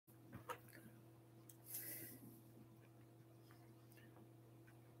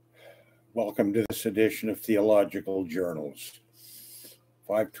Welcome to this edition of Theological Journals,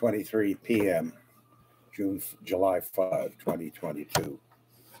 5:23 p.m., July 5, 2022.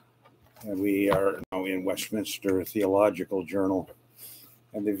 And we are now in Westminster Theological Journal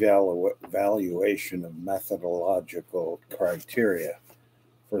and the evaluation of methodological criteria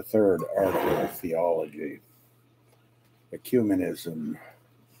for third article of theology. Ecumenism.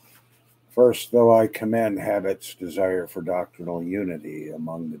 First, though I commend Habet's desire for doctrinal unity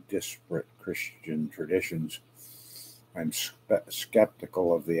among the disparate Christian traditions, I'm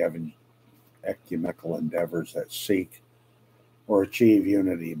skeptical of the ecumenical endeavors that seek or achieve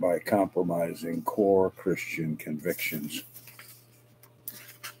unity by compromising core Christian convictions.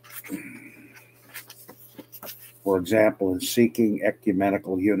 For example, in seeking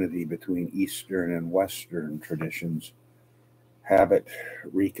ecumenical unity between Eastern and Western traditions, Habet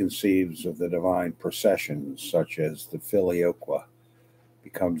reconceives of the divine processions, such as the Filioque,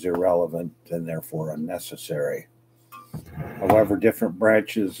 becomes irrelevant and therefore unnecessary. However, different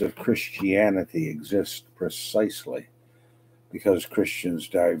branches of Christianity exist precisely because Christians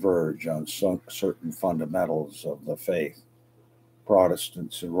diverge on certain fundamentals of the faith.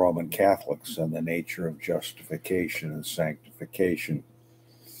 Protestants and Roman Catholics on the nature of justification and sanctification.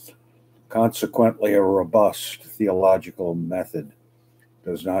 Consequently, a robust theological method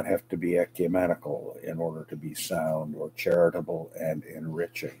does not have to be ecumenical in order to be sound or charitable and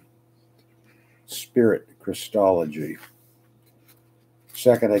enriching. Spirit Christology.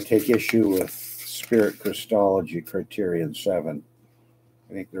 Second, I take issue with Spirit Christology Criterion 7.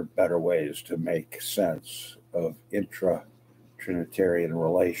 I think there are better ways to make sense of intra-Trinitarian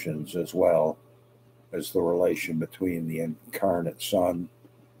relations as well as the relation between the incarnate Son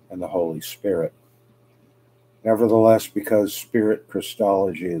and the Holy Spirit. Nevertheless, because Spirit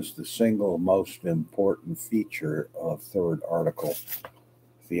Christology is the single most important feature of third article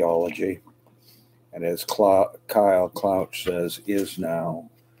theology, and as Kyle Clouch says, is now,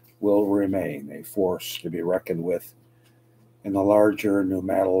 will remain a force to be reckoned with in the larger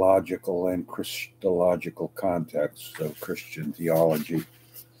pneumatological and Christological context of Christian theology,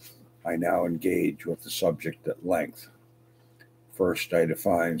 I now engage with the subject at length. First, I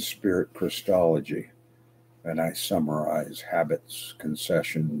define Spirit Christology, and I summarize Habet's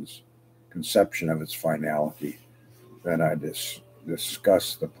conception of its finality. Then I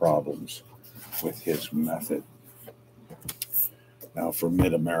discuss the problems with his method. Now for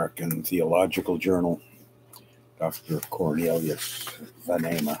Mid-American Theological Journal, Dr. Cornelius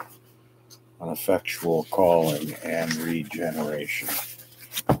Venema on Effectual Calling and Regeneration.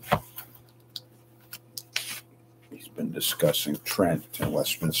 He's been discussing Trent and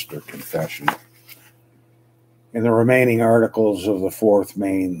Westminster Confession. In the remaining articles of the fourth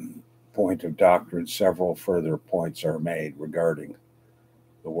main point of doctrine, several further points are made regarding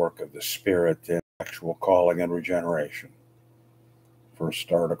the work of the Spirit in effectual calling and regeneration.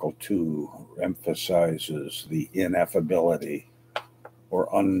 First, Article 2 emphasizes the ineffability or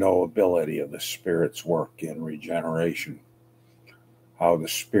unknowability of the Spirit's work in regeneration. How the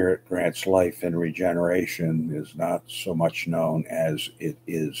Spirit grants life in regeneration is not so much known as it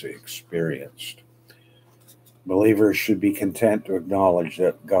is experienced. Believers should be content to acknowledge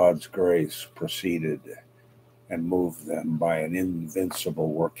that God's grace proceeded and moved them by an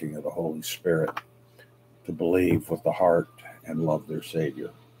invincible working of the Holy Spirit to believe with the heart and love their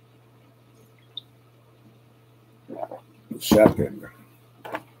Savior. Second,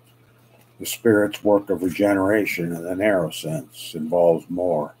 the Spirit's work of regeneration in the narrow sense involves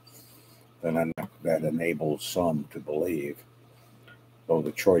more than that enables some to believe, though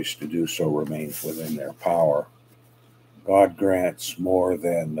the choice to do so remains within their power. God grants more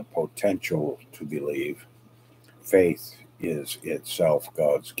than the potential to believe. Faith is itself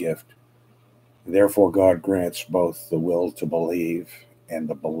God's gift. Therefore, God grants both the will to believe and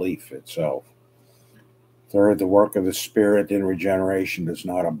the belief itself. Third, the work of the Spirit in regeneration does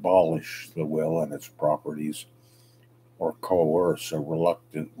not abolish the will and its properties or coerce a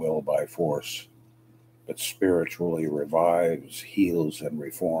reluctant will by force, but spiritually revives, heals, and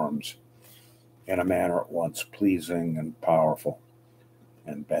reforms in a manner at once pleasing and powerful,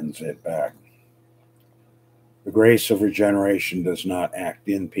 and bends it back. The grace of regeneration does not act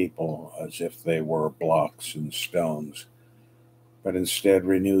in people as if they were blocks and stones, but instead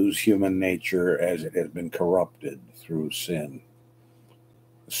renews human nature as it has been corrupted through sin.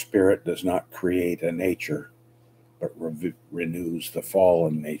 The Spirit does not create a nature, but renews the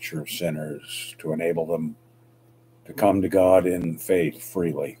fallen nature of sinners to enable them to come to God in faith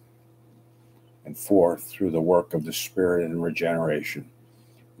freely. And fourth, through the work of the Spirit in regeneration,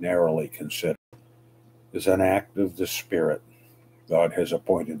 narrowly considered, is an act of the Spirit God has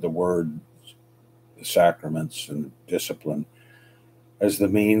appointed the Word, the sacraments, and discipline as the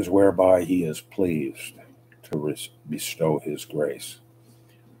means whereby he is pleased to bestow his grace.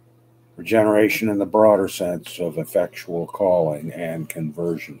 Regeneration in the broader sense of effectual calling and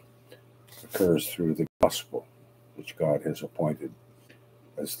conversion occurs through the gospel, which God has appointed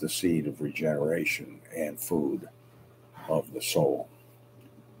as the seed of regeneration and food of the soul.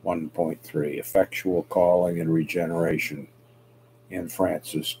 1.3 Effectual Calling and Regeneration in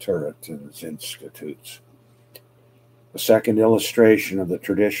Francis Turretin's Institutes. The second illustration of the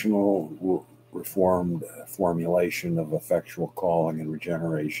traditional Reformed formulation of effectual calling and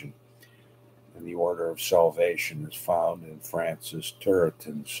regeneration in the order of salvation is found in Francis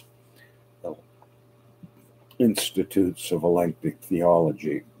Turretin's Institutes of Elenctic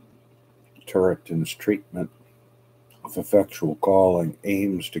Theology. Turretin's treatment of effectual calling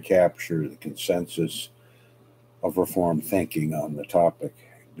aims to capture the consensus of Reformed thinking on the topic,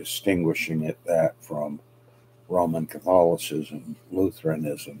 distinguishing it that from Roman Catholicism,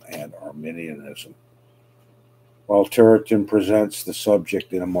 Lutheranism, and Arminianism. While Turretin presents the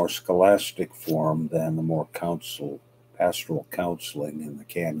subject in a more scholastic form than the more pastoral counseling in the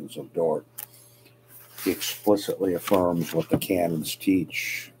Canons of Dort, he explicitly affirms what the canons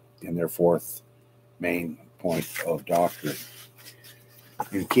teach in their fourth main point of doctrine.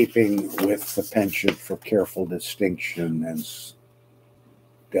 In keeping with the penchant for careful distinction and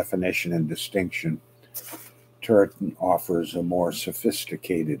definition and distinction, Turretin offers a more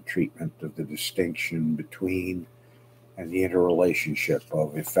sophisticated treatment of the distinction between and the interrelationship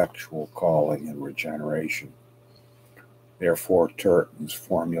of effectual calling and regeneration. Therefore, Turretin's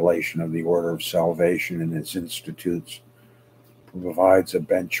formulation of the order of salvation in its institutes provides a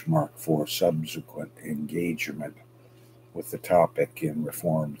benchmark for subsequent engagement with the topic in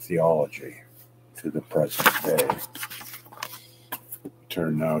Reformed theology to the present day.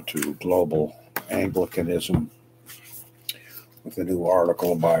 Turn now to global Anglicanism with a new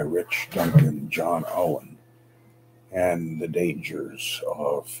article by Rich, Duncan, John Owen, and the Dangers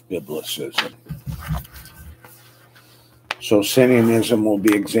of Biblicism. Socinianism will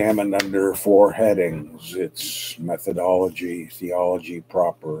be examined under four headings: its methodology, theology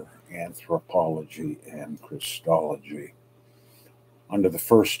proper, anthropology, and Christology. Under the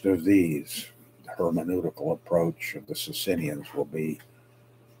first of these, the hermeneutical approach of the Socinians will be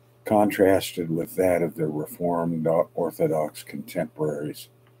contrasted with that of their Reformed Orthodox contemporaries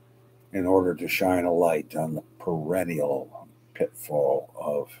in order to shine a light on the perennial pitfall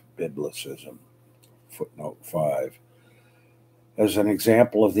of Biblicism. Footnote 5. As an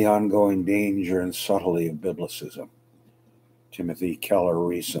example of the ongoing danger and subtlety of Biblicism, Timothy Keller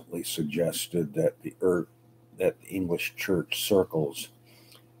recently suggested that the English church circles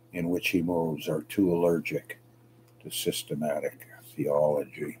in which he moves are too allergic to systematic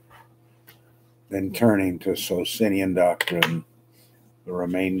theology. Then turning to Socinian doctrine, the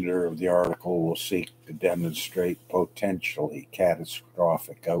remainder of the article will seek to demonstrate potentially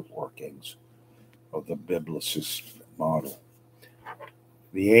catastrophic outworkings of the Biblicist model.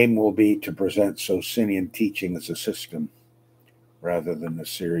 The aim will be to present Socinian teaching as a system rather than a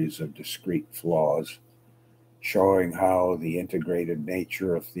series of discrete flaws, showing how the integrated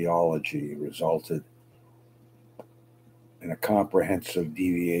nature of theology resulted in a comprehensive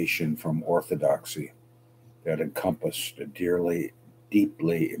deviation from orthodoxy that encompassed a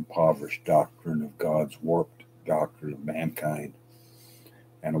deeply impoverished doctrine of God's warped doctrine of mankind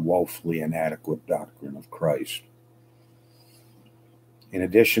and a woefully inadequate doctrine of Christ. In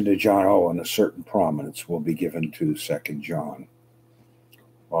addition to John Owen, a certain prominence will be given to 2 John.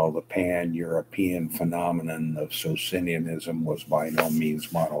 While the pan-European phenomenon of Socinianism was by no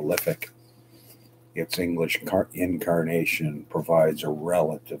means monolithic, its English incarnation provides a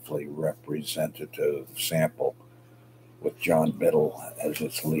relatively representative sample, with John Biddle as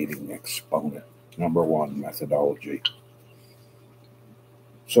its leading exponent. Number 1, methodology.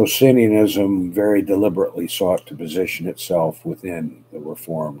 Socinianism very deliberately sought to position itself within the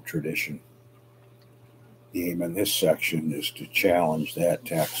Reformed tradition. The aim in this section is to challenge that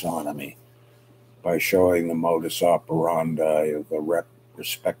taxonomy by showing the modus operandi of the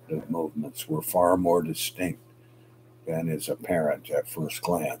respective movements were far more distinct than is apparent at first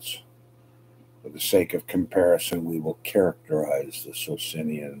glance. For the sake of comparison, we will characterize the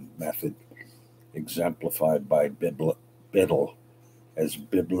Socinian method exemplified by Biddle as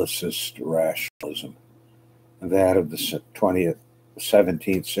Biblicist rationalism, and that of the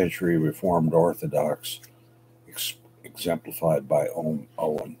 17th century Reformed Orthodox exemplified by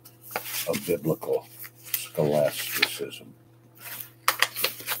Owen of biblical scholasticism.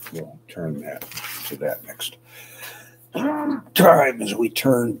 We'll turn to that next. time as we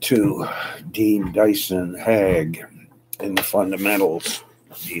turn to Dean Dyson Hague in the fundamentals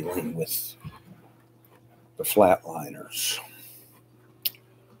dealing with the flatliners,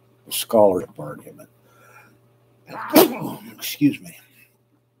 the scholarship argument. Excuse me.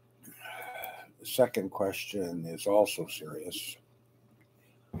 The second question is also serious.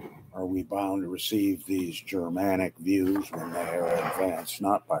 Are we bound to receive these Germanic views when they are advanced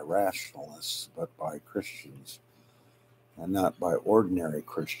not by rationalists, but by Christians, and not by ordinary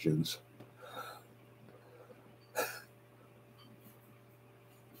Christians,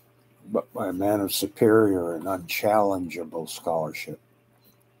 but by men of superior and unchallengeable scholarship?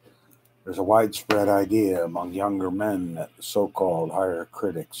 There's a widespread idea among younger men that the so-called higher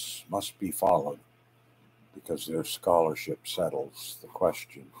critics must be followed because their scholarship settles the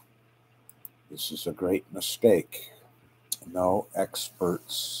question. This is a great mistake. No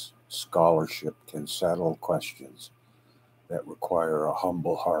expert's scholarship can settle questions that require a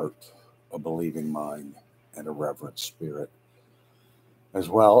humble heart, a believing mind, and a reverent spirit, as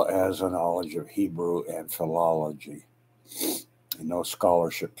well as a knowledge of Hebrew and philology. And no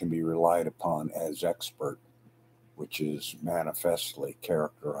scholarship can be relied upon as expert, which is manifestly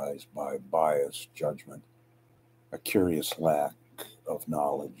characterized by biased judgment, a curious lack of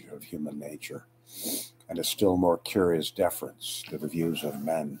knowledge of human nature, and a still more curious deference to the views of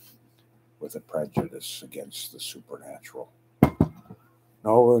men with a prejudice against the supernatural.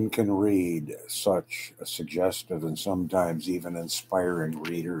 No one can read such a suggestive and sometimes even inspiring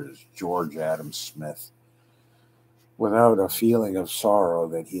reader as George Adam Smith without a feeling of sorrow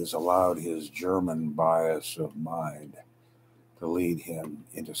that he has allowed his German bias of mind to lead him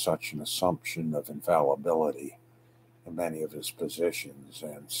into such an assumption of infallibility in many of his positions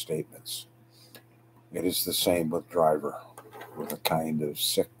and statements. It is the same with Driver, with a kind of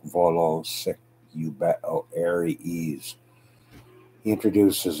sic volo, sic ubeo, airy ease. He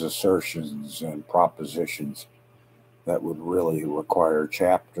introduces assertions and propositions that would really require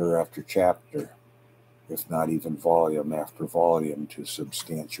chapter after chapter, if not even volume after volume, to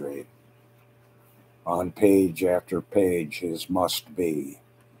substantiate. On page after page, his must be,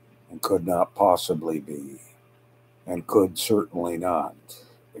 and could not possibly be, and could certainly not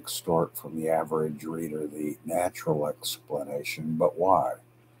extort from the average reader the natural explanation, but why?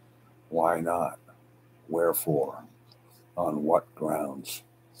 Why not? Wherefore? On what grounds?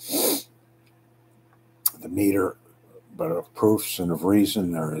 The meter, but of proofs and of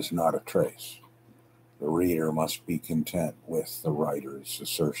reason there is not a trace. The reader must be content with the writer's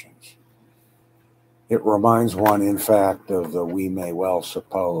assertions. It reminds one, in fact, of the we may well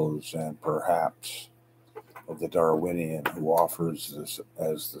suppose, and perhaps of the Darwinian who offers this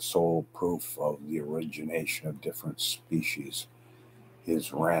as the sole proof of the origination of different species,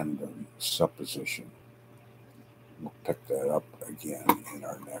 his random supposition. We'll pick that up again in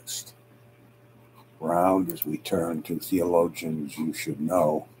our next round as we turn to Theologians You Should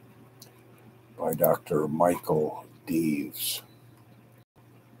Know by Dr. Michael Reeves.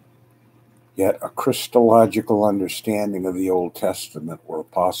 Yet a Christological understanding of the Old Testament were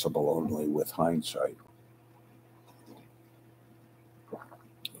possible only with hindsight.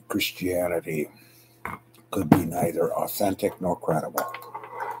 Christianity could be neither authentic nor credible.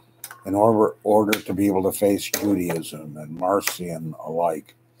 In order to be able to face Judaism and Marcion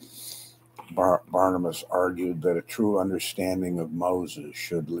alike, Barnabas argued that a true understanding of Moses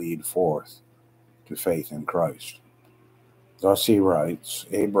should lead forth to faith in Christ. Thus he writes,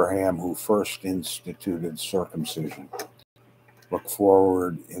 Abraham, who first instituted circumcision, looked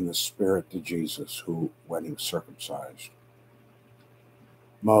forward in the spirit to Jesus, who, when he was circumcised.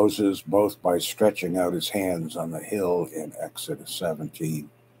 Moses, both by stretching out his hands on the hill in Exodus 17,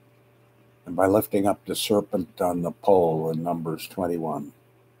 and by lifting up the serpent on the pole in Numbers 21,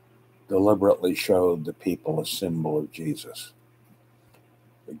 deliberately showed the people a symbol of Jesus.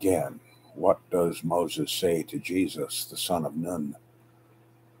 Again, what does Moses say to Jesus, the son of Nun,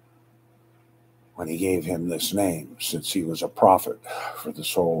 when he gave him this name, since he was a prophet, for the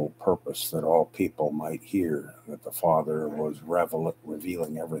sole purpose that all people might hear that the Father was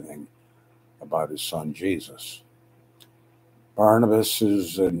revealing everything about his son Jesus?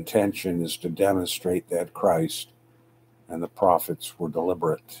 Barnabas's intention is to demonstrate that Christ and the prophets were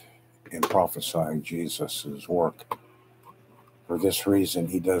deliberate in prophesying Jesus' work. For this reason,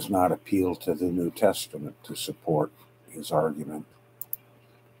 he does not appeal to the New Testament to support his argument.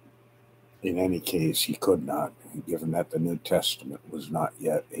 In any case, he could not, given that the New Testament was not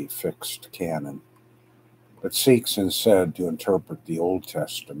yet a fixed canon, but seeks instead to interpret the Old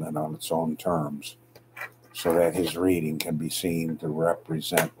Testament on its own terms, so that his reading can be seen to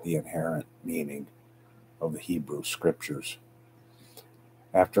represent the inherent meaning of the Hebrew Scriptures.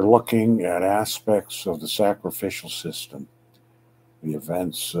 After looking at aspects of the sacrificial system, the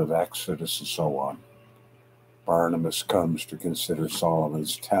events of Exodus and so on, Barnabas comes to consider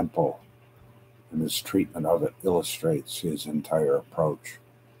Solomon's temple, and his treatment of it illustrates his entire approach.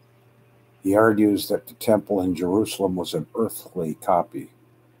 He argues that the temple in Jerusalem was an earthly copy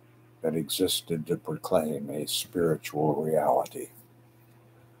that existed to proclaim a spiritual reality.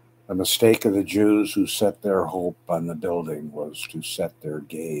 The mistake of the Jews who set their hope on the building was to set their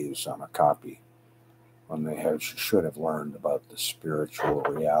gaze on a copy when they should have learned about the spiritual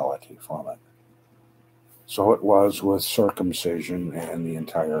reality from it. So it was with circumcision and the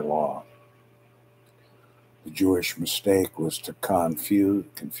entire law. The Jewish mistake was to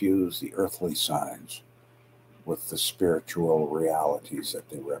confuse the earthly signs with the spiritual realities that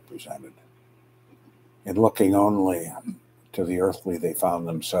they represented. In looking only to the earthly, they found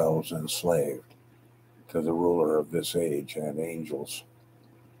themselves enslaved to the ruler of this age and angels.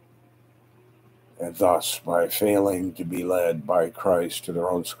 And thus, by failing to be led by Christ to their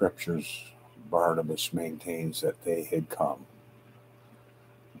own scriptures, Barnabas maintains that they had come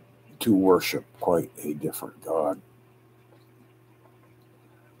to worship quite a different God.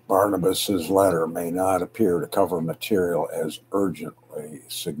 Barnabas's letter may not appear to cover material as urgently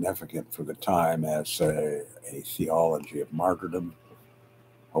significant for the time as, say, a theology of martyrdom.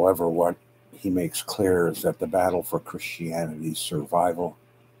 However, what he makes clear is that the battle for Christianity's survival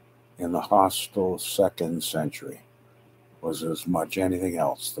in the hostile 2nd century was as much anything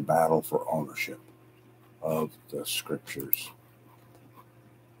else the battle for ownership of the Scriptures.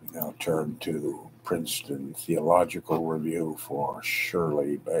 We now turn to Princeton Theological Review for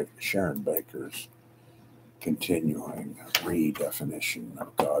Sharon Baker's continuing redefinition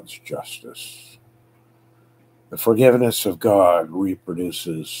of God's justice. The forgiveness of God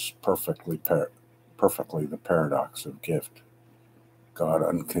reproduces perfectly the paradox of gift. God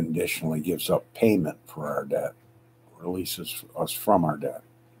unconditionally gives up payment for our debt, releases us from our debt,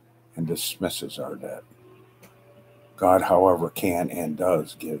 and dismisses our debt. God, however, can and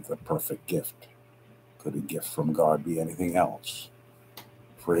does give the perfect gift. Could a gift from God be anything else?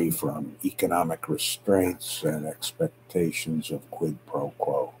 Free from economic restraints and expectations of quid pro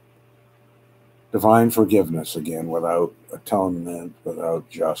quo. Divine forgiveness, again, without atonement, without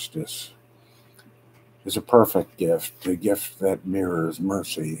justice, is a perfect gift, a gift that mirrors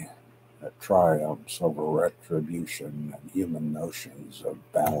mercy, that triumphs over retribution and human notions of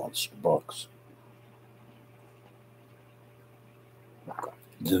balanced books.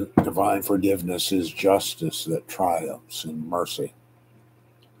 Divine forgiveness is justice that triumphs in mercy.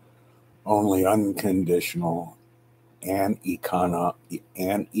 Only unconditional and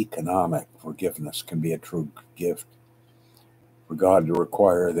economic forgiveness can be a true gift. For God to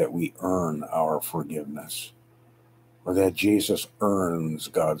require that we earn our forgiveness, or that Jesus earns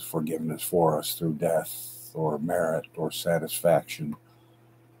God's forgiveness for us through death or merit or satisfaction,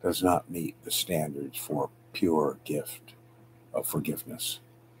 does not meet the standards for pure gift of forgiveness.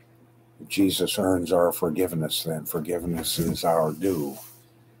 If Jesus earns our forgiveness, then forgiveness is our due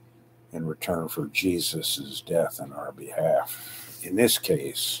in return for Jesus' death on our behalf. In this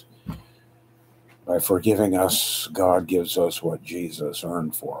case, by forgiving us, God gives us what Jesus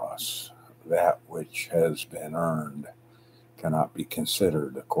earned for us. That which has been earned cannot be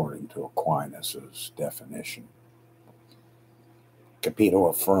considered according to Aquinas' definition. Capito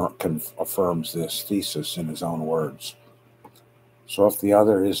affirms this thesis in his own words. So if the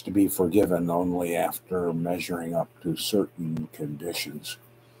other is to be forgiven only after measuring up to certain conditions,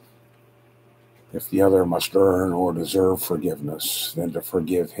 if the other must earn or deserve forgiveness, then to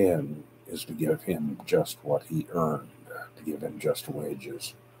forgive him is to give him just what he earned, to give him just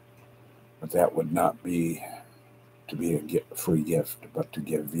wages. But that would not be to be a free gift, but to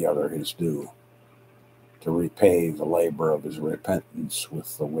give the other his due, to repay the labor of his repentance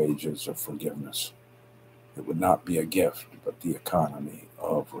with the wages of forgiveness. It would not be a gift, but the economy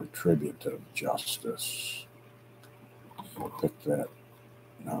of retributive justice. We'll pick that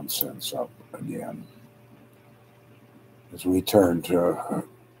nonsense up again. As we turn to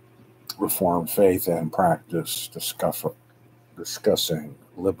Reformed faith and practice, discussing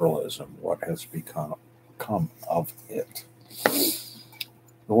liberalism, what has become of it.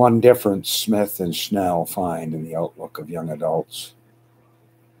 The one difference Smith and Snell find in the outlook of young adults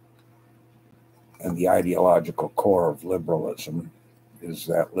and the ideological core of liberalism is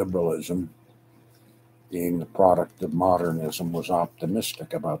that liberalism, being the product of modernism, was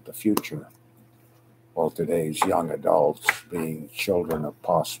optimistic about the future, while today's young adults, being children of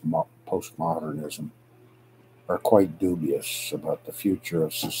postmodernism, are quite dubious about the future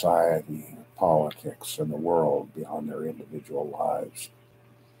of society, politics, and the world beyond their individual lives.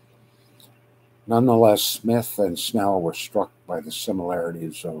 Nonetheless, Smith and Snell were struck by the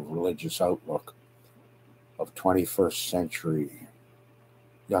similarities of religious outlook of 21st century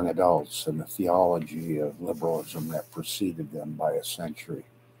young adults and the theology of liberalism that preceded them by a century,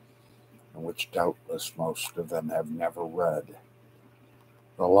 and which doubtless most of them have never read.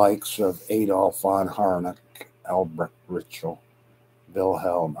 The likes of Adolf von Harnack, Albrecht Ritschl,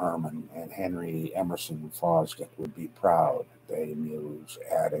 Wilhelm Erman, and Henry Emerson Fosdick would be proud, they muse,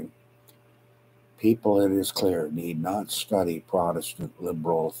 adding, "People, it is clear, need not study Protestant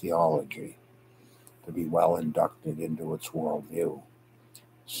liberal theology to be well inducted into its worldview,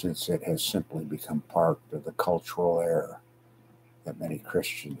 since it has simply become part of the cultural air that many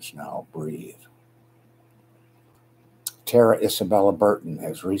Christians now breathe." Tara Isabella Burton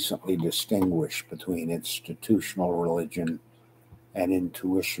has recently distinguished between institutional religion and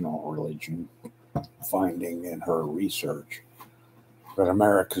intuitional religion, finding in her research that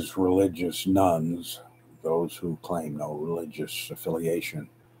America's religious nuns, those who claim no religious affiliation,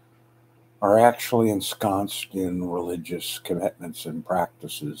 are actually ensconced in religious commitments and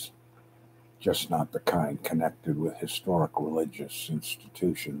practices, just not the kind connected with historic religious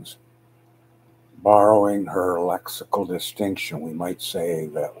institutions. Borrowing her lexical distinction, we might say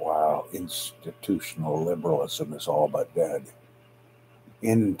that while institutional liberalism is all but dead,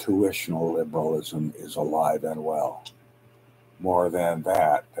 intuitional liberalism is alive and well. More than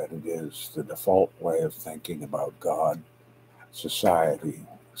that it is the default way of thinking about God, society,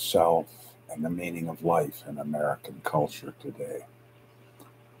 self, and the meaning of life in American culture today.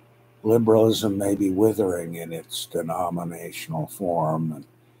 Liberalism may be withering in its denominational form and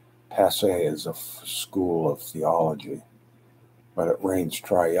passé as a school of theology, but it reigns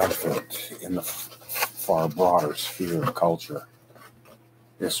triumphant in the far broader sphere of culture.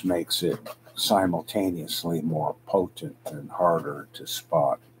 This makes it simultaneously more potent and harder to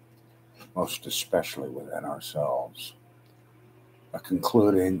spot, most especially within ourselves. A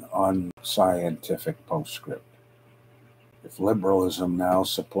concluding unscientific postscript. If liberalism now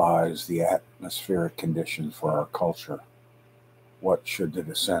supplies the atmospheric conditions for our culture, what should the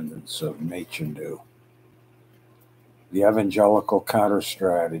descendants of Machen do? The evangelical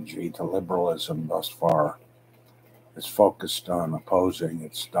counter-strategy to liberalism thus far is focused on opposing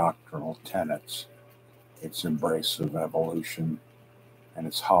its doctrinal tenets, its embrace of evolution, and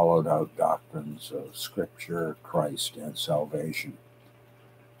its hollowed-out doctrines of Scripture, Christ, and salvation,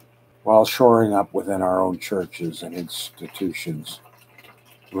 while shoring up within our own churches and institutions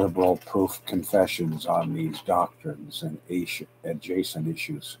liberal proof confessions on these doctrines and adjacent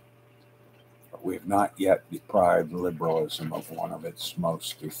issues. But we have not yet deprived liberalism of one of its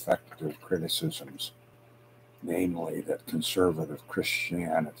most effective criticisms, namely that conservative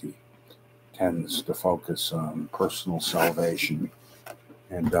Christianity tends to focus on personal salvation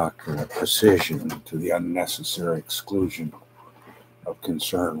and doctrinal precision to the unnecessary exclusion of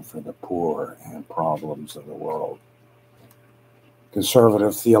concern for the poor and problems of the world.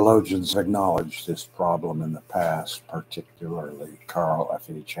 Conservative theologians have acknowledged this problem in the past, particularly Carl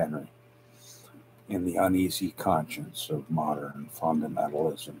F.H. Henry, in The Uneasy Conscience of Modern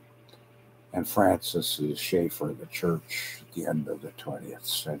Fundamentalism, and Francis Schaeffer, The Church at the End of the 20th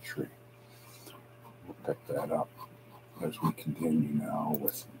Century. We'll pick that up as we continue now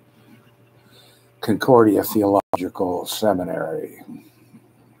with Concordia Theological Seminary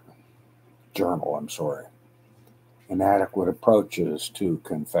Journal, Inadequate Approaches to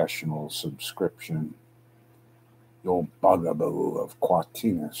Confessional Subscription, the old bugaboo of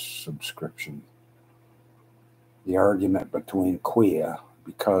Quatinus subscription, the argument between quia,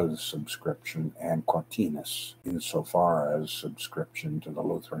 because subscription, and Quatinus, insofar as subscription to the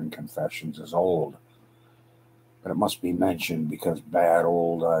Lutheran confessions is old. But it must be mentioned because bad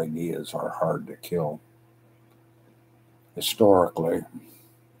old ideas are hard to kill. Historically,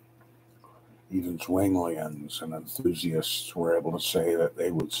 even Zwinglians and enthusiasts were able to say that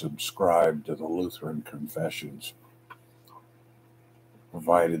they would subscribe to the Lutheran confessions,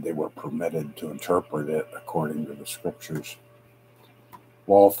 provided they were permitted to interpret it according to the scriptures.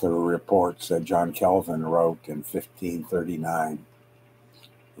 Walther reports that John Calvin wrote in 1539,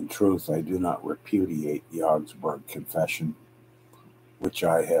 "In truth, I do not repudiate the Augsburg Confession, which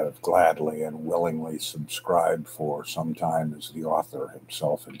I have gladly and willingly subscribed for some time as the author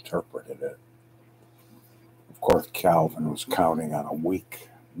himself interpreted it." Of course, Calvin was counting on a weak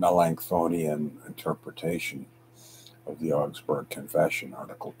Melanchthonian interpretation of the Augsburg Confession,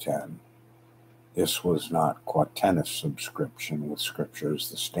 Article 10. This was not Quatinus subscription with Scripture as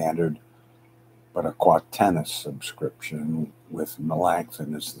the standard, but a Quatinus subscription with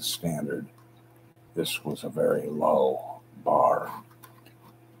Melanchthon as the standard, This was a very low bar.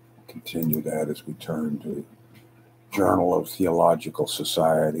 Continue that as we turn to Journal of Theological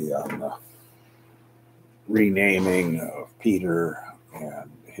Society on the renaming of Peter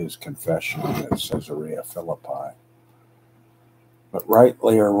and his confession at Caesarea Philippi. But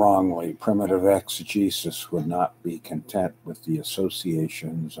rightly or wrongly, primitive exegesis would not be content with the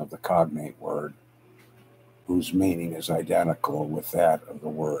associations of the cognate word, whose meaning is identical with that of the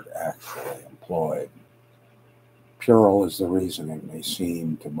word actually employed. Puerile as the reasoning may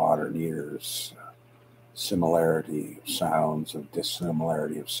seem to modern ears, similarity of sounds of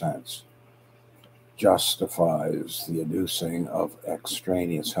dissimilarity of sense justifies the adducing of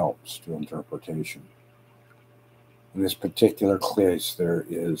extraneous helps to interpretation. In this particular case, there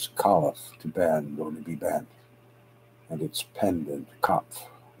is Kalef, to bend or to be bent, and its pendant, Kopf,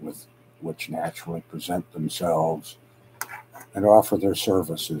 with which naturally present themselves and offer their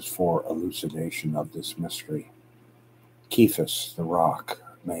services for elucidation of this mystery. Kephas, the rock,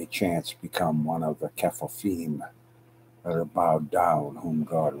 may chance become one of the Kephopim that are bowed down, whom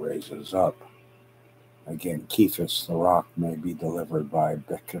God raises up. Again, Kephas, the rock, may be delivered by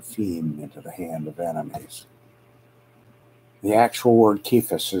Bekephim into the hand of enemies. The actual word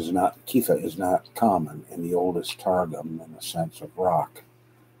Kephas is not common in the oldest Targum in the sense of rock.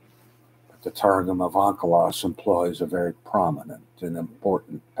 But the Targum of Onkelos employs a very prominent and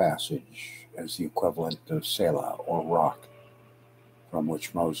important passage as the equivalent of Selah, or rock, from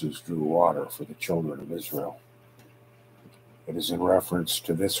which Moses drew water for the children of Israel. It is in reference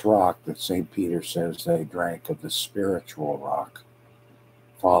to this rock that St. Peter says they drank of the spiritual rock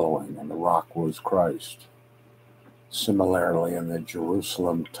following, and the rock was Christ. Similarly, in the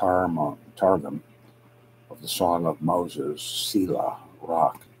Jerusalem Targum of the Song of Moses, Selah,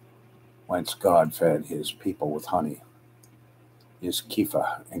 rock, whence God fed his people with honey, is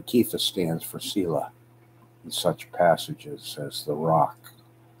Kepha, and Kepha stands for Selah in such passages as the rock.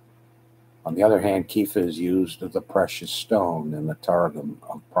 On the other hand, Kepha is used of the precious stone in the Targum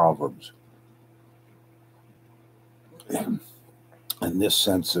of Proverbs. And this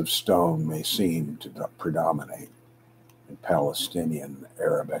sense of stone may seem to predominate in Palestinian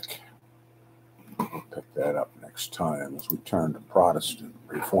Arabic. We'll pick that up next time as we turn to Protestant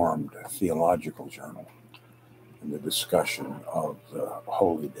Reformed Theological Journal and the discussion of the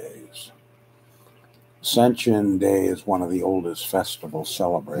holy days. Ascension Day is one of the oldest festivals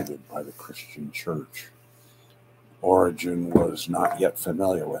celebrated by the Christian Church. Origen was not yet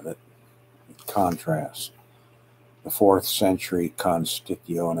familiar with it. In contrast, the 4th century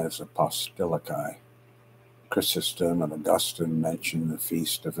Constitutiones Apostolicae, Chrysostom and Augustine mention the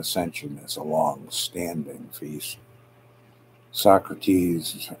Feast of Ascension as a long-standing feast.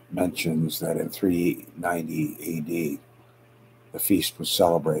 Socrates mentions that in 390 AD, the feast was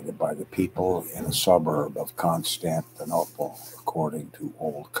celebrated by the people in a suburb of Constantinople, according to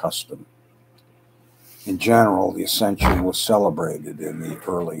old custom. In general, the Ascension was celebrated in the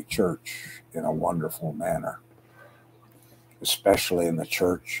early church in a wonderful manner, especially in the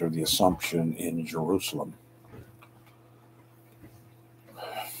Church of the Assumption in Jerusalem.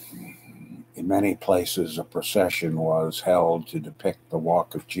 In many places, a procession was held to depict the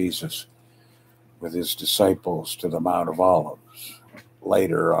walk of Jesus with his disciples to the Mount of Olives.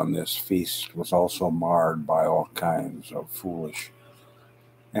 Later on, this feast was also marred by all kinds of foolish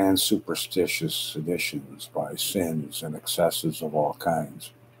and superstitious additions, by sins and excesses of all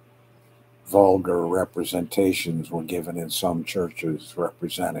kinds. Vulgar representations were given in some churches,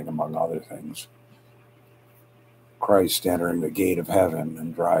 representing, among other things, Christ entering the gate of heaven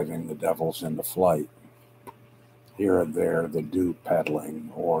and driving the devils into flight. Here and there, the dew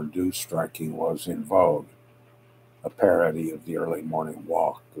peddling or dew striking was in vogue, a parody of the early morning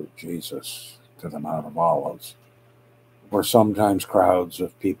walk of Jesus to the Mount of Olives, where sometimes crowds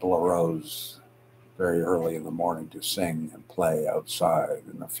of people arose very early in the morning to sing and play outside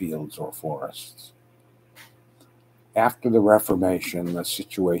in the fields or forests. After the Reformation, the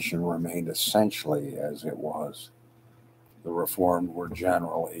situation remained essentially as it was. The Reformed were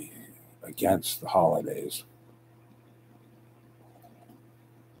generally against the holidays,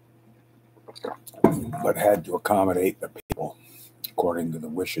 but had to accommodate the people according to the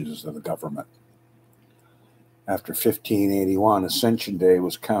wishes of the government. After 1581, Ascension Day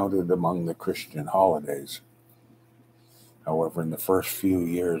was counted among the Christian holidays. However, in the first few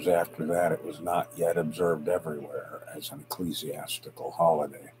years after that, it was not yet observed everywhere as an ecclesiastical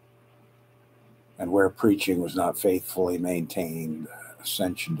holiday. And where preaching was not faithfully maintained,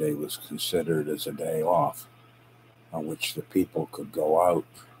 Ascension Day was considered as a day off on which the people could go out,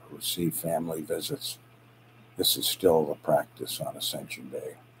 receive family visits. This is still the practice on Ascension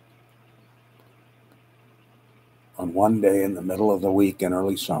Day. On one day in the middle of the week in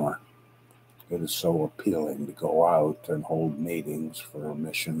early summer, it is so appealing to go out and hold meetings for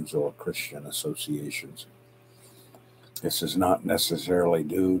missions or Christian associations. This is not necessarily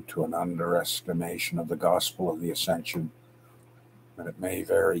due to an underestimation of the gospel of the ascension, but it may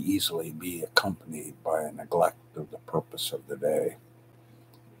very easily be accompanied by a neglect of the purpose of the day.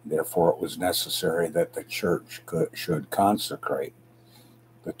 Therefore, it was necessary that the church should consecrate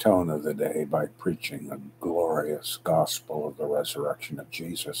the tone of the day by preaching the glorious gospel of the resurrection of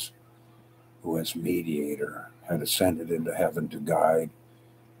Jesus, who as mediator had ascended into heaven to guide,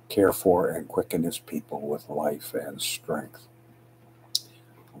 care for, and quicken his people with life and strength.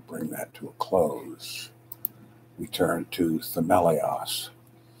 We'll bring that to a close. We turn to themelios,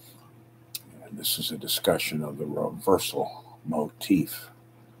 and this is a discussion of the reversal motif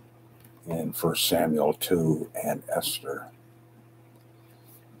in 1 Samuel 2 and Esther.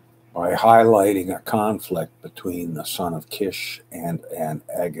 By highlighting a conflict between the son of Kish and an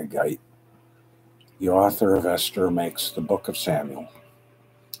Agagite, the author of Esther makes the book of Samuel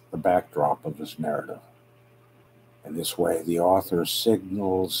the backdrop of his narrative. In this way, the author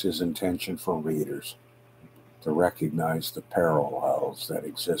signals his intention for readers to recognize the parallels that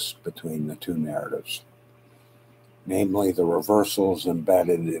exist between the two narratives. Namely, the reversals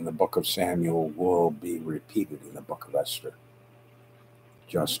embedded in the book of Samuel will be repeated in the book of Esther.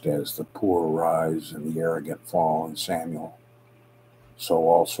 Just as the poor rise and the arrogant fall in Samuel, so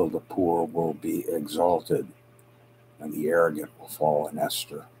also the poor will be exalted and the arrogant will fall in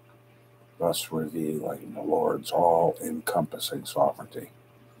Esther, thus revealing the Lord's all-encompassing sovereignty.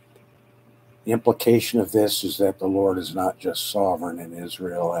 The implication of this is that the Lord is not just sovereign in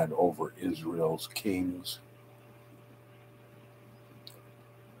Israel and over Israel's kings,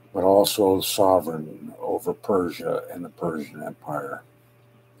 but also sovereign over Persia and the Persian Empire.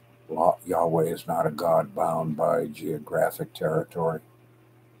 Yahweh is not a God bound by geographic territory.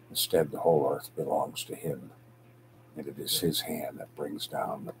 Instead, the whole earth belongs to him, and it is his hand that brings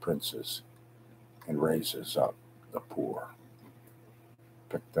down the princes and raises up the poor.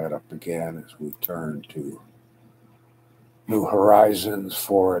 Pick that up again as we turn to New Horizons,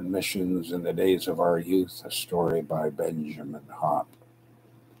 Foreign Missions in the Days of Our Youth, a story by Benjamin Hopp.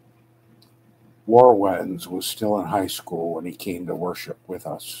 Warwens was still in high school when he came to worship with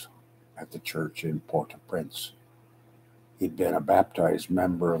us at the church in Port-au-Prince. He'd been a baptized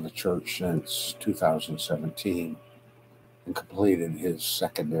member of the church since 2017 and completed his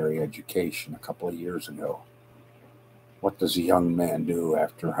secondary education a couple of years ago. What does a young man do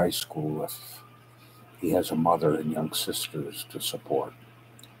after high school if he has a mother and young sisters to support?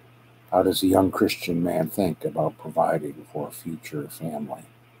 How does a young Christian man think about providing for a future family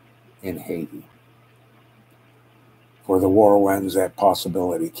in Haiti? For the Warwens, that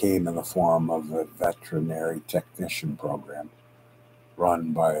possibility came in the form of a veterinary technician program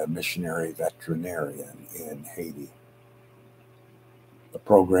run by a missionary veterinarian in Haiti. The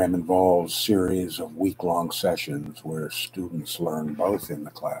program involves a series of week-long sessions where students learn both in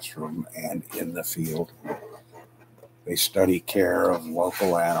the classroom and in the field. They study care of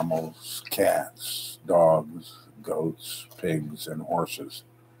local animals, cats, dogs, goats, pigs, and horses.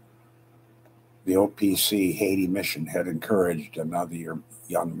 The OPC Haiti mission had encouraged another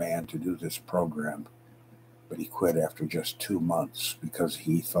young man to do this program, but he quit after just 2 months because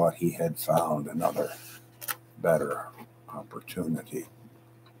he thought he had found another better opportunity.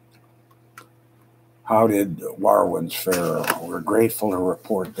 How did Warwens fare? We're grateful to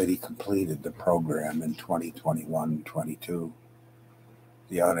report that he completed the program in 2021-22.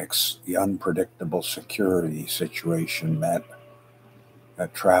 The unpredictable security situation meant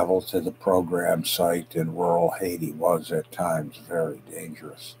that travel to the program site in rural Haiti was at times very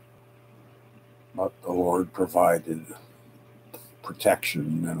dangerous. But the Lord provided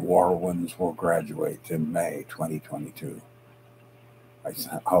protection, and Warwens will graduate in May 2022.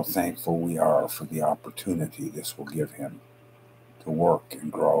 How thankful we are for the opportunity this will give him to work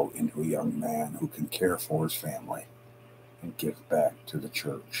and grow into a young man who can care for his family and give back to the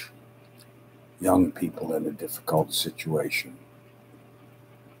church. Young people in a difficult situation.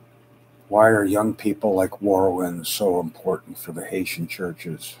 Why are young people like Warwens so important for the Haitian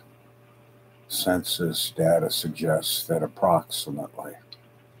churches? Census data suggests that approximately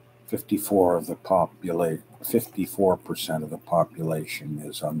 54% of the population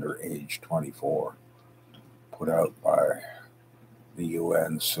is under age 24, put out by the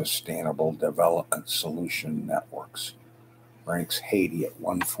UN Sustainable Development Solution Networks, ranks Haiti at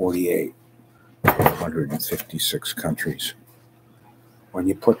 148, 156 countries. When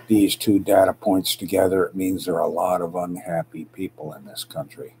you put these two data points together, it means there are a lot of unhappy people in this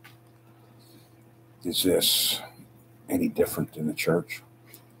country. Is this any different in the church.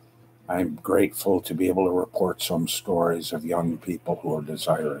 I'm grateful to be able to report some stories of young people who are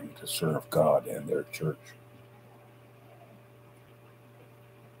desiring to serve God and their church.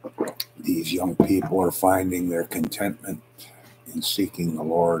 These young people are finding their contentment in seeking the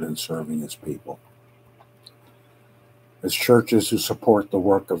Lord and serving His people. As churches who support the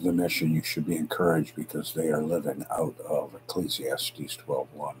work of the mission, you should be encouraged because they are living out of Ecclesiastes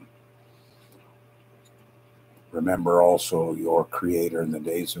 12:1. Remember also your Creator in the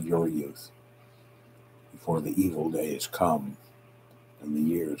days of your youth, before the evil days come and the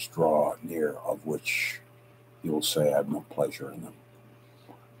years draw near, of which you will say, I have no pleasure in them.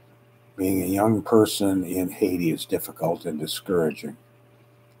 Being a young person in Haiti is difficult and discouraging,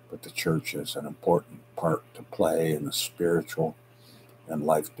 but the church has an important part to play in the spiritual and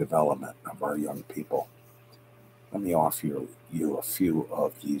life development of our young people. Let me offer you a few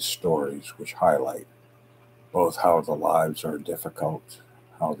of these stories which highlight both how the lives are difficult,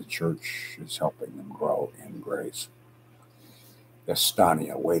 how the church is helping them grow in grace.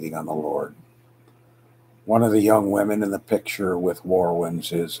 Estonia, waiting on the Lord. One of the young women in the picture with war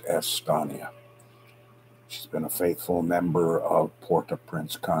winds is Estonia. She's been a faithful member of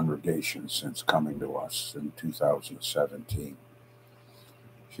Port-au-Prince congregation since coming to us in 2017.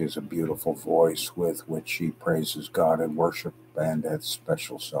 She has a beautiful voice with which she praises God in worship and at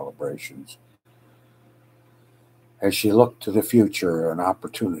special celebrations. As she looked to the future, an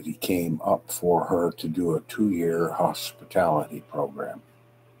opportunity came up for her to do a 2-year hospitality program.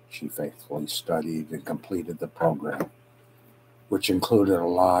 She faithfully studied and completed the program, which included a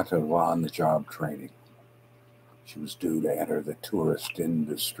lot of on-the-job training. She was due to enter the tourist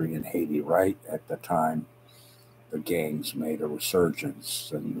industry in Haiti right at the time the gangs made a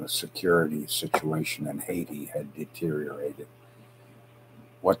resurgence and the security situation in Haiti had deteriorated.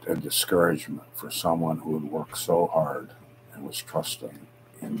 What a discouragement for someone who had worked so hard and was trusting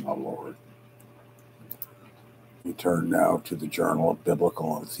in the Lord. We turn now to the Journal of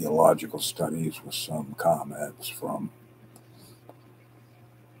Biblical and Theological Studies with some comments from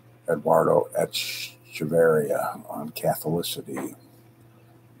Eduardo Echeverria on Catholicity.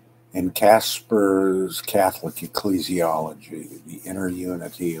 In Casper's Catholic Ecclesiology, the inner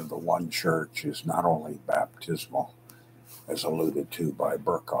unity of the one church is not only baptismal, as alluded to by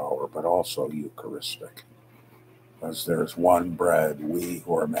Berkauer, but also Eucharistic. As there is one bread, we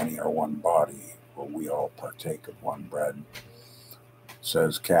who are many are one body, for we all partake of one bread.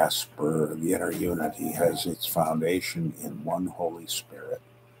 Says Casper, the inner unity has its foundation in one Holy Spirit,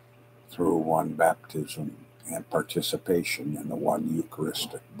 through one baptism and participation in the one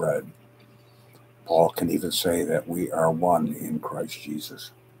Eucharistic bread. Paul can even say that we are one in Christ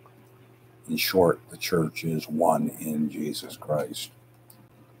Jesus. In short, the church is one in Jesus Christ.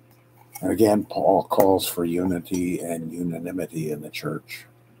 And again, Paul calls for unity and unanimity in the church.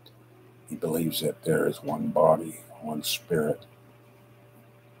 He believes that there is one body, one spirit.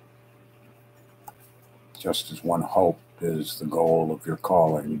 Just as one hope is the goal of your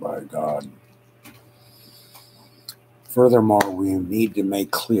calling by God. Furthermore, we need to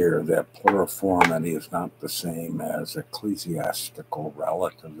make clear that pluriformity is not the same as ecclesiastical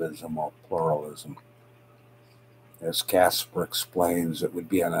relativism or pluralism. As Casper explains, it would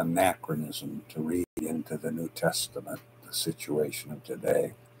be an anachronism to read into the New Testament the situation of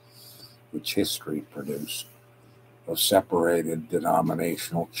today, which history produced, of separated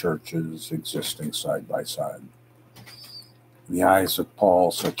denominational churches existing side by side. In the eyes of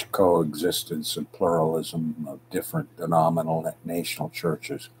Paul, such coexistence and pluralism of different denominational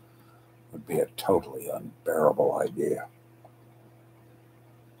churches would be a totally unbearable idea.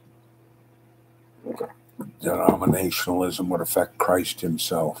 Denominationalism would affect Christ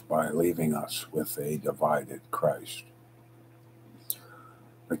himself by leaving us with a divided Christ.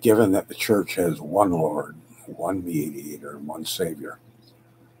 But given that the church has one Lord, one mediator, and one Savior,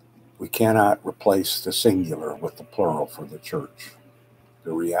 we cannot replace the singular with the plural for the church.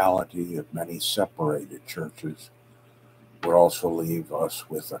 The reality of many separated churches would also leave us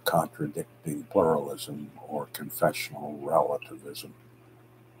with a contradicting pluralism or confessional relativism.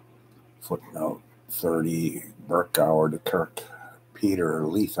 Footnote 30, Berkauer de Kirk, Peter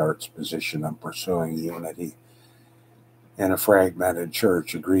Leithart's position on pursuing unity in a fragmented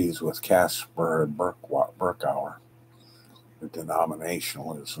church agrees with Casper and Berkauer. The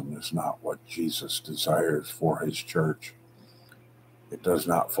denominationalism is not what Jesus desires for his church. It does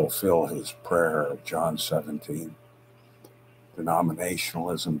not fulfill his prayer of John 17.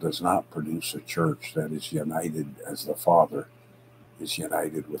 Denominationalism does not produce a church that is united as the Father is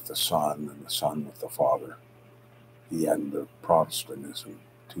united with the Son and the Son with the Father. The end of Protestantism,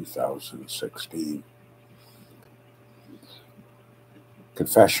 2016.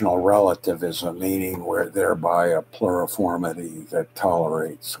 Confessional relativism, meaning where thereby a pluriformity that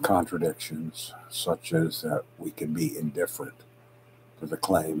tolerates contradictions, such as that we can be indifferent to the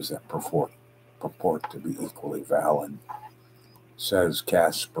claims that purport to be equally valid. Says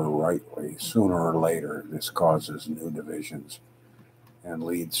Casper rightly, sooner or later this causes new divisions and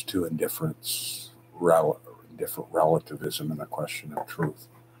leads to different relativism in the question of truth.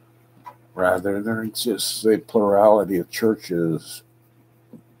 Rather, there exists a plurality of churches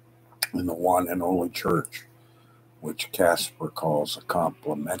in the one and only church, which Casper calls a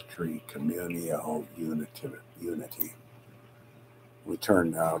complementary communio unity. We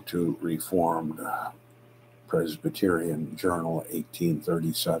turn now to Reformed Presbyterian Journal,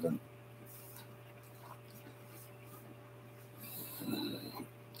 1837.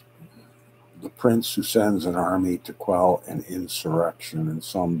 The prince who sends an army to quell an insurrection in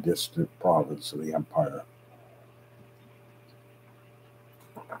some distant province of the empire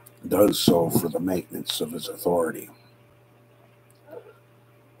does so for the maintenance of his authority.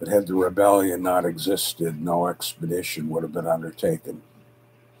 But had the rebellion not existed, no expedition would have been undertaken.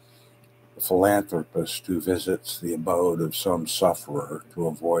 The philanthropist who visits the abode of some sufferer to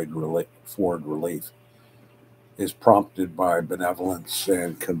afford relief is prompted by benevolence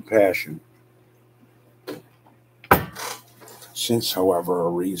and compassion. Since, however, a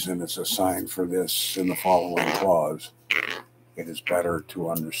reason is assigned for this in the following clause, it is better to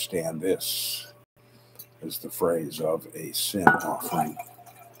understand this as the phrase of a sin offering.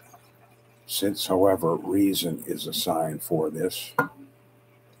 Since, however, reason is assigned for this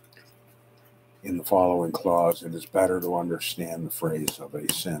in the following clause, it is better to understand the phrase of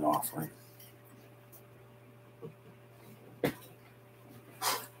a sin offering.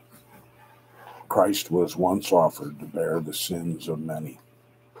 Christ was once offered to bear the sins of many,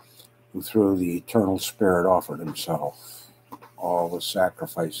 who through the eternal Spirit offered himself. All the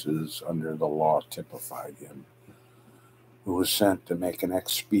sacrifices under the law typified him, who was sent to make an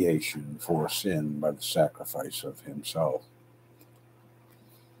expiation for sin by the sacrifice of himself.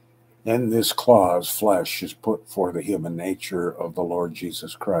 In this clause, flesh is put for the human nature of the Lord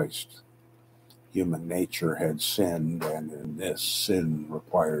Jesus Christ. Human nature had sinned, and in this, sin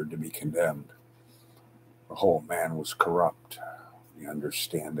required to be condemned. The whole man was corrupt, the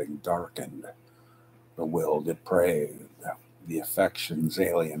understanding darkened, the will depraved, the affections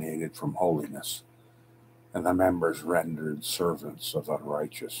alienated from holiness, and the members rendered servants of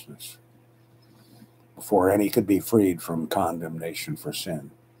unrighteousness. Before any could be freed from condemnation for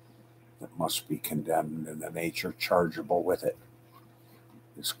sin, it must be condemned in the nature chargeable with it.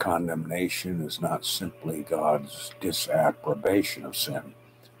 This condemnation is not simply God's disapprobation of sin,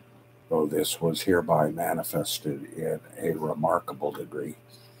 though this was hereby manifested in a remarkable degree.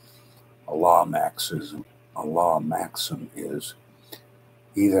 A law maxim is,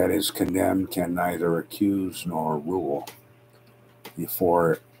 he that is condemned can neither accuse nor rule. The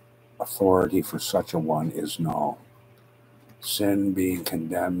authority for such a one is null. Sin being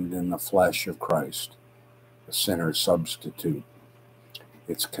condemned in the flesh of Christ, the sinner's substitute,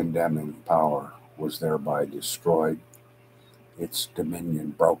 its condemning power was thereby destroyed, its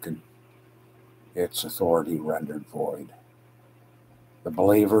dominion broken, its authority rendered void. The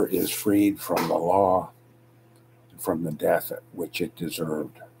believer is freed from the law and from the death which it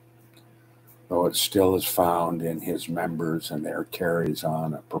deserved, though it still is found in his members and there carries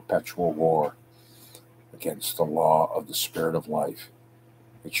on a perpetual war against the law of the Spirit of life.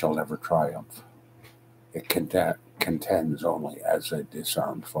 It shall never triumph. It contends only as a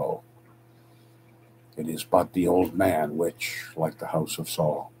disarmed foe. It is but the old man which, like the house of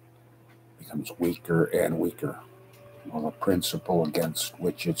Saul, becomes weaker and weaker, while the principle against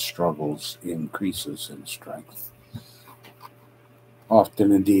which it struggles increases in strength.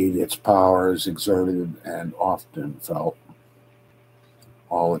 Often, indeed, its power is exerted and often felt.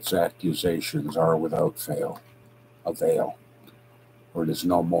 All its accusations are without avail, for it is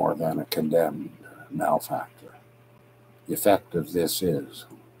no more than a condemned malefactor. The effect of this is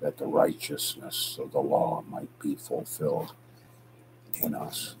that the righteousness of the law might be fulfilled in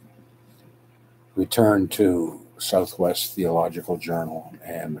us. We turn to Southwest Theological Journal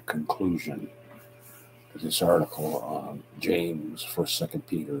and the conclusion to this article on James, 1st, 2nd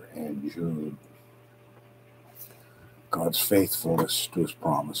Peter, and Jude. God's faithfulness to his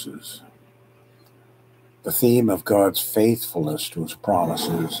promises. The theme of God's faithfulness to his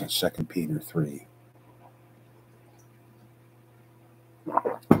promises in 2 Peter 3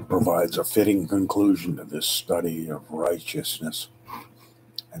 provides a fitting conclusion to this study of righteousness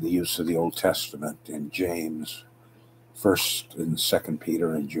and the use of the Old Testament in James, 1st and 2nd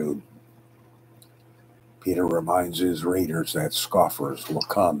Peter, and Jude. Peter reminds his readers that scoffers will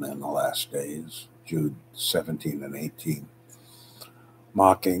come in the last days, Jude 17 and 18,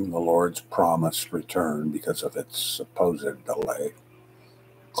 mocking the Lord's promised return because of its supposed delay,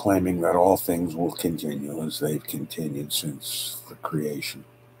 claiming that all things will continue as they've continued since the creation.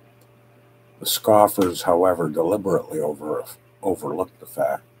 The scoffers, however, deliberately overlook the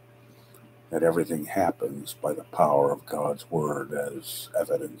fact that everything happens by the power of God's word as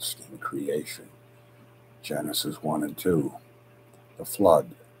evidenced in creation, Genesis 1 and 2, the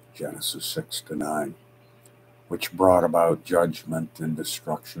flood, Genesis 6 to 9, which brought about judgment and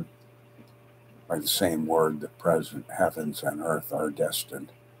destruction. By the same word, the present heavens and earth are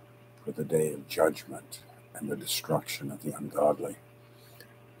destined for the day of judgment and the destruction of the ungodly,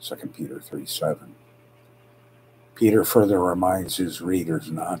 2 Peter 3:7. Peter further reminds his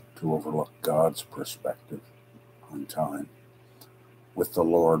readers not to overlook God's perspective on time. With the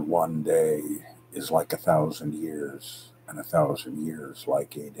Lord, one day is like 1,000 years, and 1,000 years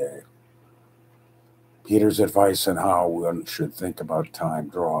like a day. Peter's advice on how one should think about time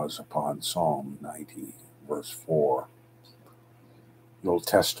draws upon Psalm 90, verse 4. The Old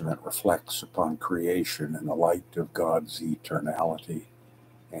Testament reflects upon creation in the light of God's eternality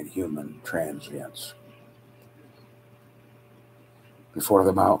and human transience. Before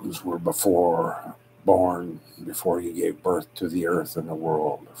the mountains were born, before you gave birth to the earth and the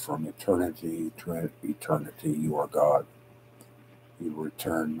world, from eternity to eternity you are God. You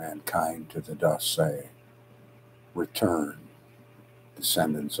return mankind to the dust, say, return,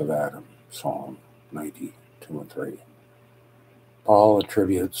 descendants of Adam, Psalm 92 and 3. Paul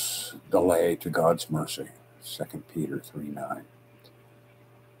attributes delay to God's mercy, 2 Peter 3:9.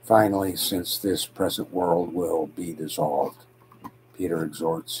 Finally, since this present world will be dissolved, Peter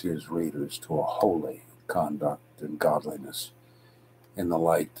exhorts his readers to a holy conduct and godliness in the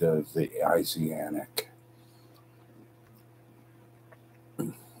light of the Isaianic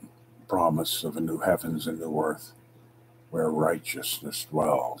promise of a new heavens and new earth where righteousness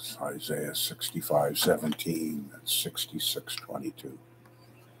dwells, Isaiah 65:17 and 66:22.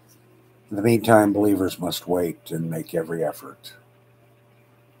 In the meantime, believers must wait and make every effort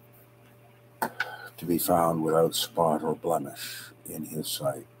to be found without spot or blemish in his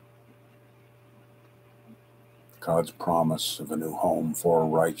sight. God's promise of a new home for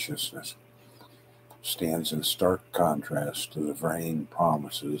righteousness stands in stark contrast to the vain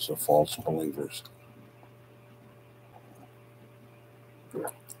promises of false believers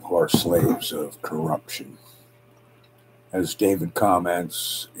who are slaves of corruption. As David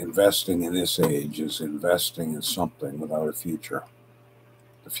comments, investing in this age is investing in something without a future.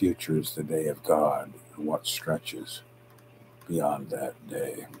 The future is the day of God and what stretches beyond that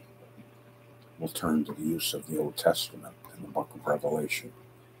day. We'll turn to the use of the Old Testament in the book of Revelation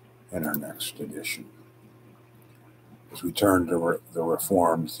in our next edition. As we turn to the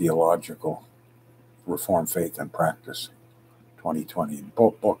Reformed Theological, Reformed Faith and Practice 2020,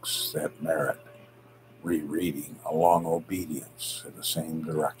 books that merit rereading, A Long Obedience in the Same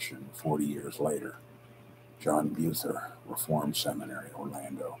Direction 40 years later, John Buther, Reformed Seminary,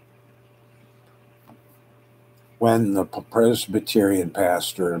 Orlando. When the Presbyterian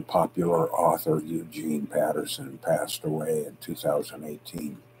pastor and popular author Eugene Peterson passed away in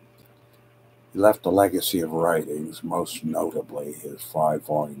 2018, he left a legacy of writings, most notably his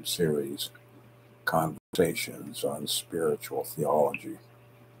 5-volume series, Conversations on Spiritual Theology.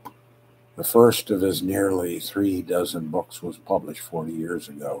 The first of his nearly 36 books was published 40 years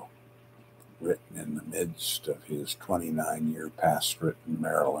ago, written in the midst of his 29-year pastorate in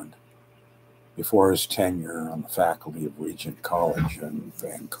Maryland, before his tenure on the faculty of Regent College in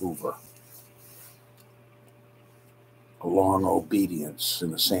Vancouver. A Long Obedience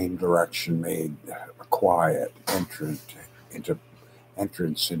in the Same Direction made a quiet entrance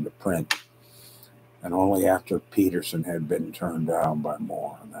into print, and only after Peterson had been turned down by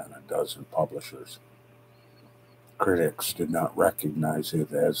more than a dozen publishers. Critics did not recognize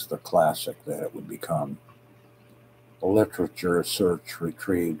it as the classic that it would become. The literature search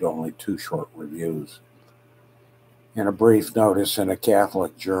retrieved only 2 short reviews. In a brief notice in a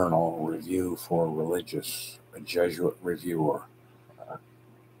Catholic journal, Review for Religious, a Jesuit reviewer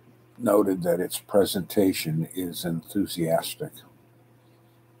noted that its presentation is enthusiastic.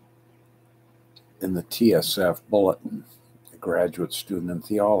 In the TSF Bulletin, a graduate student in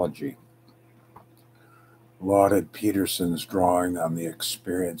theology lauded Peterson's drawing on the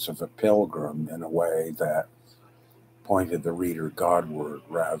experience of a pilgrim in a way that pointed the reader Godward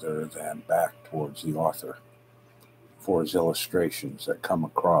rather than back towards the author, for his illustrations that come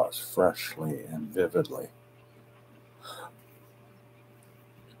across freshly and vividly.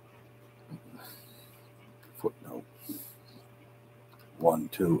 1,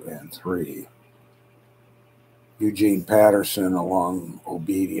 2, and 3. Eugene Patterson, along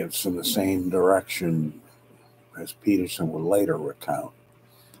obedience in the same direction as Peterson would later recount.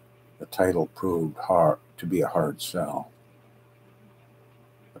 The title proved to be a hard sell.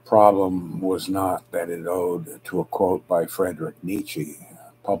 The problem was not that it owed to a quote by Friedrich Nietzsche.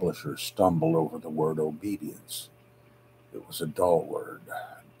 Publishers stumbled over the word obedience. It was a dull word,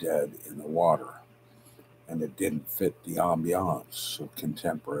 dead in the water, and it didn't fit the ambiance of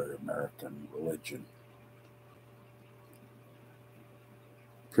contemporary American religion.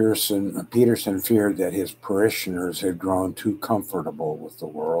 Peterson feared that his parishioners had grown too comfortable with the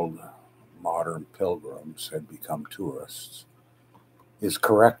world. Modern pilgrims had become tourists. His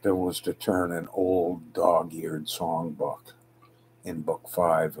corrective was to turn an old dog-eared songbook in Book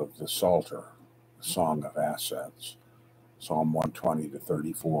 5 of the Psalter, the Song of Ascents, Psalm 120 to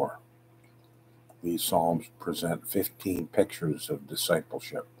 34. These psalms present 15 pictures of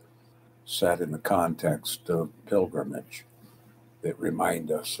discipleship set in the context of pilgrimage that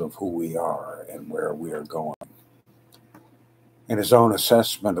remind us of who we are and where we are going. In his own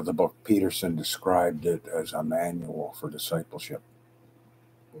assessment of the book, Peterson described it as a manual for discipleship,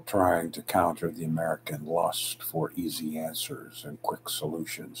 trying to counter the American lust for easy answers and quick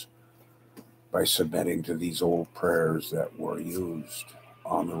solutions by submitting to these old prayers that were used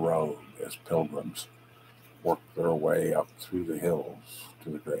on the road as pilgrims worked their way up through the hills to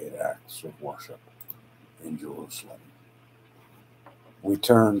the great acts of worship in Jerusalem. We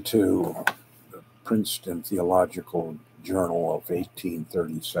turn to the Princeton Theological Journal of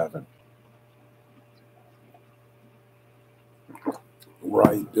 1837.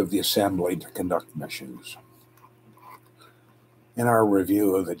 Right of the Assembly to conduct missions. In our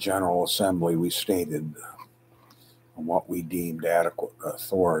review of the General Assembly, we stated on what we deemed adequate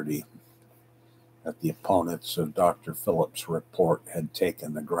authority that the opponents of Dr. Phillips' report had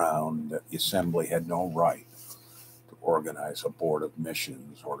taken the ground that the Assembly had no right to organize a board of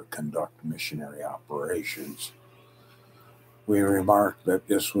missions or to conduct missionary operations. We remarked that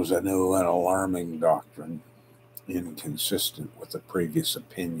this was a new and alarming doctrine, inconsistent with the previous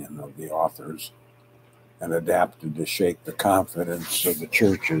opinion of the authors, and adapted to shake the confidence of the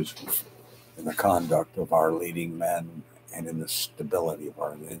churches in the conduct of our leading men and in the stability of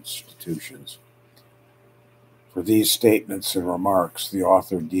our institutions. For these statements and remarks, the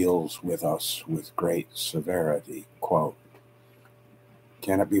author deals with us with great severity. Quote,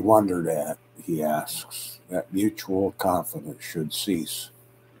 "Can it be wondered at," he asks, "that mutual confidence should cease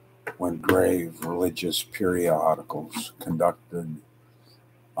when grave religious periodicals conducted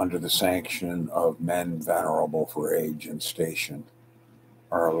under the sanction of men venerable for age and station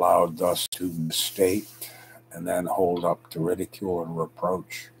are allowed thus to misstate and then hold up to ridicule and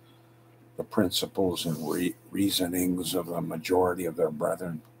reproach the principles and reasonings of the majority of their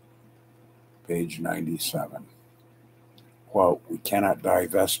brethren?" Page 97. Quote, "We cannot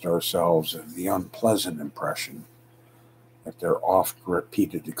divest ourselves of the unpleasant impression that their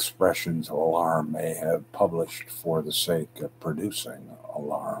oft-repeated expressions of alarm may have published for the sake of producing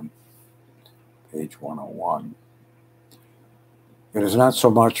alarm." Page 101. "It is not so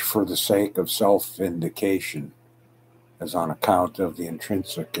much for the sake of self-vindication as on account of the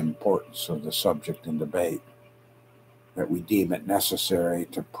intrinsic importance of the subject in debate that we deem it necessary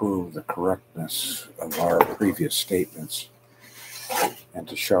to prove the correctness of our previous statements and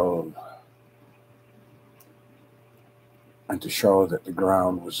to show that the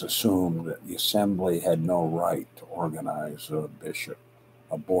ground was assumed that the Assembly had no right to organize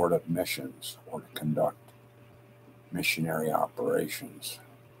a board of missions, or to conduct missionary operations.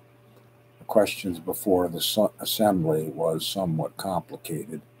 The questions before the Assembly was somewhat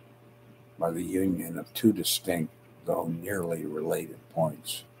complicated by the union of two distinct, though nearly related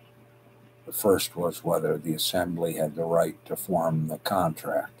points. The first was whether the Assembly had the right to form the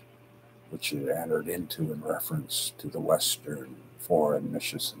contract which it entered into in reference to the Western Foreign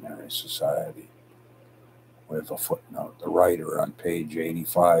Missionary Society. With a footnote, the writer on page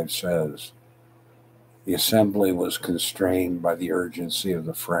 85 says, "The Assembly was constrained by the urgency of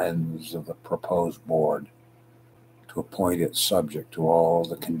the friends of the proposed board to appoint it subject to all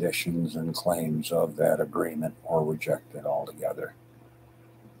the conditions and claims of that agreement or reject it altogether."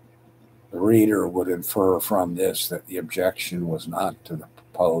 The reader would infer from this that the objection was not to the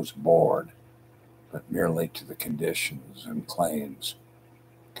proposed board, but merely to the conditions and claims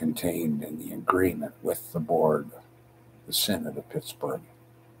contained in the agreement with the board, the Synod of Pittsburgh.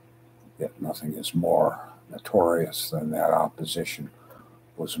 Yet nothing is more notorious than that opposition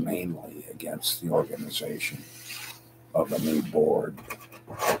was mainly against the organization of a new board.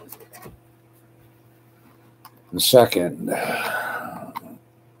 The second,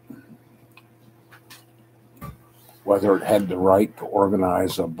 whether it had the right to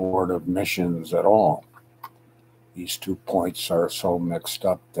organize a board of missions at all. These 2 points are so mixed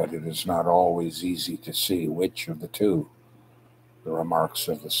up that it is not always easy to see which of the two the remarks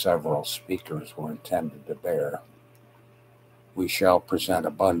of the several speakers were intended to bear. We shall present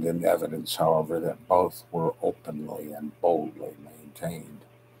abundant evidence, however, that both were openly and boldly maintained.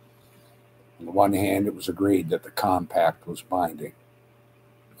 On the one hand, it was agreed that the compact was binding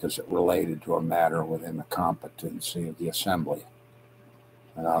because it related to a matter within the competency of the assembly,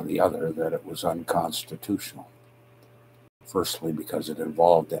 and on the other, that it was unconstitutional. Firstly, because it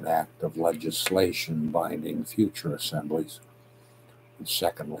involved an act of legislation binding future assemblies, and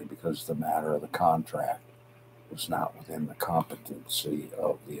secondly, because the matter of the contract was not within the competency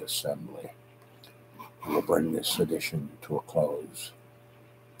of the assembly. We will bring this edition to a close.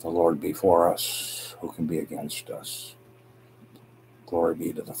 The Lord be for us, who can be against us? Glory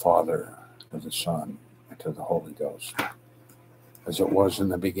be to the Father, to the Son, and to the Holy Ghost, as it was in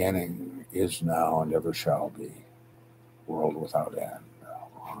the beginning, is now, and ever shall be, world without end.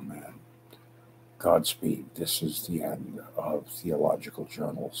 Amen. Godspeed. This is the end of Theological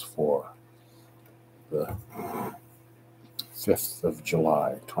Journals for the 5th of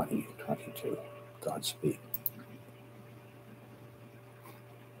July, 2022. Godspeed.